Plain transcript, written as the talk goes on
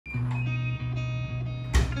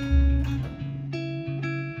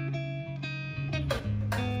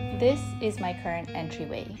This is my current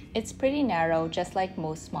entryway. It's pretty narrow, just like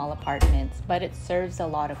most small apartments, but it serves a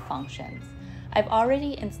lot of functions. I've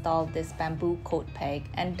already installed this bamboo coat peg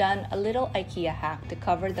and done a little Ikea hack to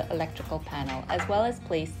cover the electrical panel, as well as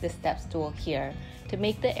place this step stool here to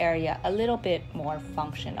make the area a little bit more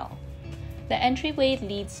functional. The entryway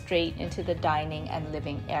leads straight into the dining and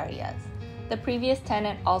living areas. The previous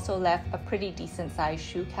tenant also left a pretty decent sized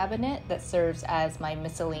shoe cabinet that serves as my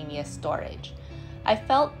miscellaneous storage. I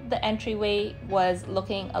felt the entryway was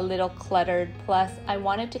looking a little cluttered, plus I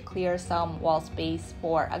wanted to clear some wall space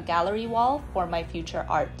for a gallery wall for my future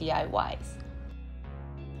art DIYs.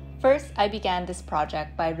 First, I began this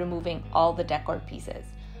project by removing all the decor pieces.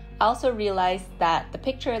 I also realized that the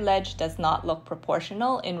picture ledge does not look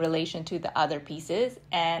proportional in relation to the other pieces,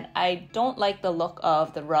 and I don't like the look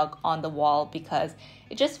of the rug on the wall because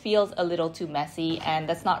it just feels a little too messy, and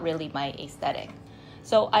that's not really my aesthetic.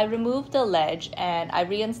 So I removed the ledge and I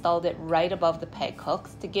reinstalled it right above the peg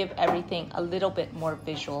hooks to give everything a little bit more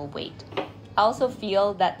visual weight. I also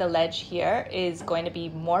feel that the ledge here is going to be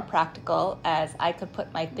more practical, as I could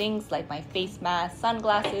put my things like my face mask,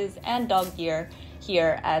 sunglasses, and dog gear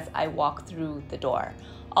here as I walk through the door.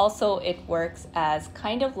 Also, it works as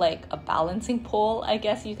kind of like a balancing pole, I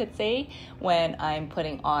guess you could say, when I'm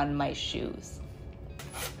putting on my shoes.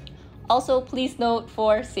 Also, please note,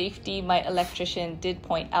 for safety, my electrician did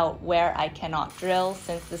point out where I cannot drill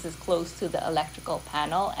since this is close to the electrical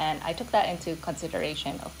panel, and I took that into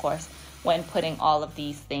consideration, of course, when putting all of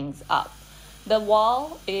these things up. The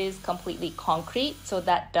wall is completely concrete, so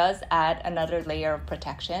that does add another layer of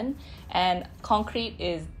protection. And concrete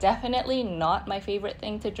is definitely not my favorite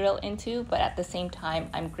thing to drill into, but at the same time,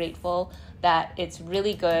 I'm grateful that it's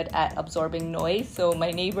really good at absorbing noise, so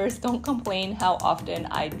my neighbors don't complain how often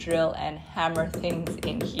I drill and hammer things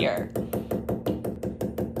in here.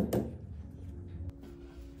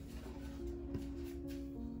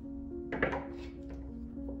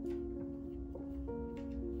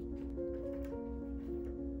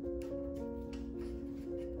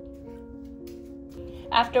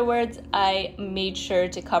 Afterwards, I made sure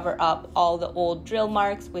to cover up all the old drill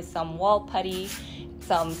marks with some wall putty,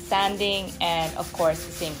 some sanding, and of course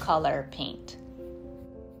the same color paint.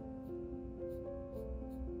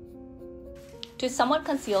 To somewhat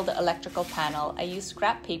conceal the electrical panel, I used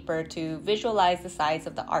scrap paper to visualize the size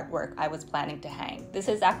of the artwork I was planning to hang. This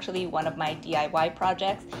is actually one of my DIY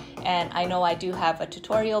projects, and I know I do have a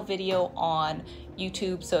tutorial video on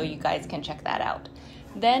YouTube, so you guys can check that out.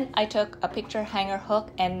 Then I took a picture hanger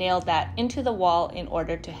hook and nailed that into the wall in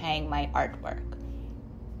order to hang my artwork.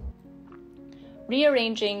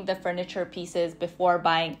 Rearranging the furniture pieces before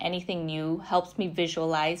buying anything new helps me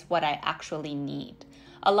visualize what I actually need.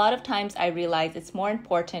 A lot of times I realize it's more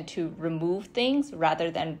important to remove things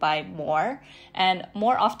rather than buy more, and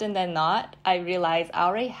more often than not, I realize I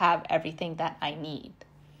already have everything that I need.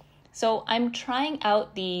 So I'm trying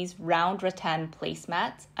out these round rattan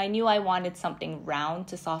placemats. I knew I wanted something round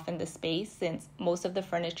to soften the space since most of the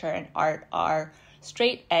furniture and art are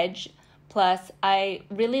straight edge. Plus, I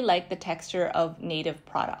really like the texture of native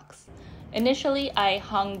products. Initially, I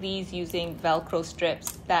hung these using Velcro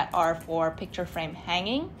strips that are for picture frame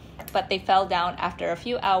hanging, but they fell down after a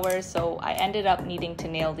few hours, so I ended up needing to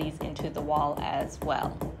nail these into the wall as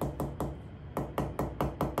well.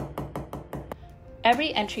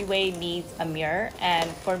 Every entryway needs a mirror, and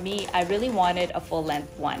for me, I really wanted a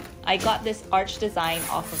full-length one. I got this arch design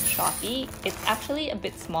off of Shopee. It's actually a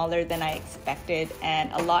bit smaller than I expected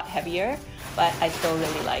and a lot heavier, but I still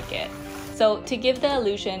really like it. So to give the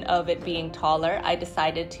illusion of it being taller, I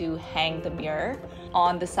decided to hang the mirror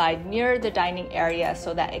on the side near the dining area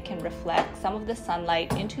so that it can reflect some of the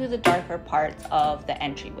sunlight into the darker parts of the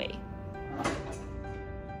entryway.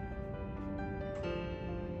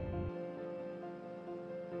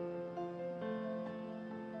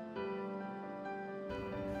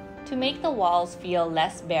 To make the walls feel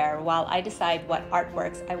less bare while I decide what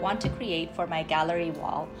artworks I want to create for my gallery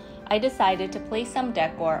wall, I decided to place some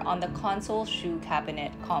decor on the console shoe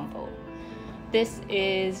cabinet combo. This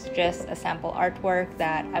is just a sample artwork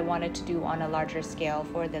that I wanted to do on a larger scale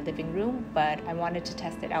for the living room, but I wanted to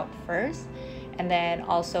test it out first. And then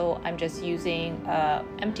also I'm just using an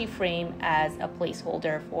empty frame as a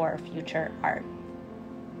placeholder for future art.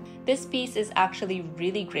 This piece is actually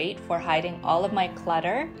really great for hiding all of my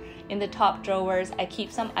clutter. In the top drawers, I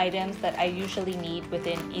keep some items that I usually need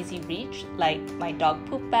within easy reach, like my dog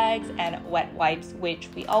poop bags and wet wipes, which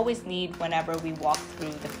we always need whenever we walk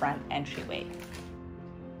through the front entryway.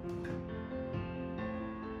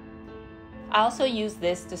 I also use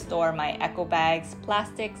this to store my eco bags,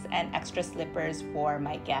 plastics, and extra slippers for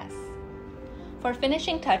my guests. For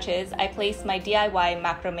finishing touches, I placed my DIY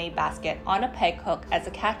macrame basket on a peg hook as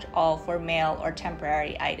a catch-all for mail or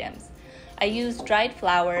temporary items. I used dried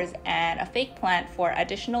flowers and a fake plant for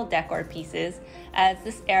additional decor pieces, as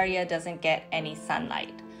this area doesn't get any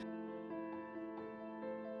sunlight.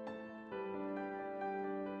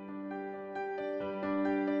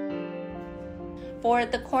 For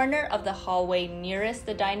the corner of the hallway nearest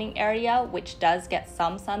the dining area, which does get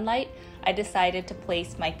some sunlight, I decided to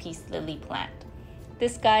place my peace lily plant.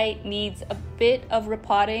 This guy needs a bit of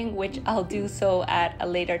repotting, which I'll do so at a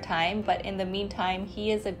later time, but in the meantime, he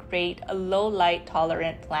is a great low light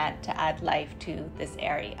tolerant plant to add life to this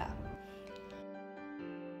area.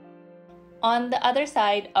 On the other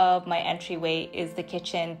side of my entryway is the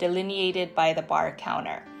kitchen, delineated by the bar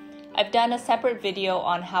counter. I've done a separate video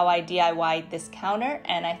on how I DIY'd this counter,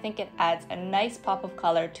 and I think it adds a nice pop of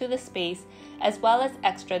color to the space, as well as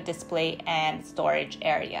extra display and storage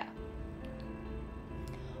area.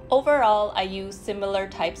 Overall, I use similar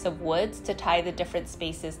types of woods to tie the different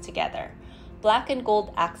spaces together. Black and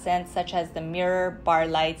gold accents such as the mirror, bar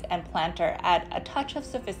lights, and planter add a touch of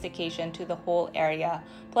sophistication to the whole area,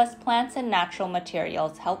 plus plants and natural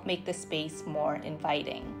materials help make the space more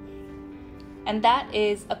inviting. And that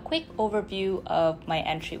is a quick overview of my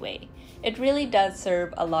entryway. It really does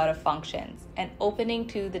serve a lot of functions, an opening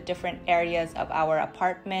to the different areas of our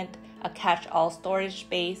apartment, a catch-all storage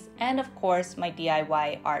space, and of course my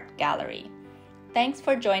DIY art gallery. Thanks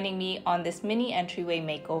for joining me on this mini entryway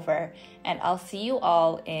makeover, and I'll see you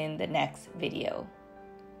all in the next video.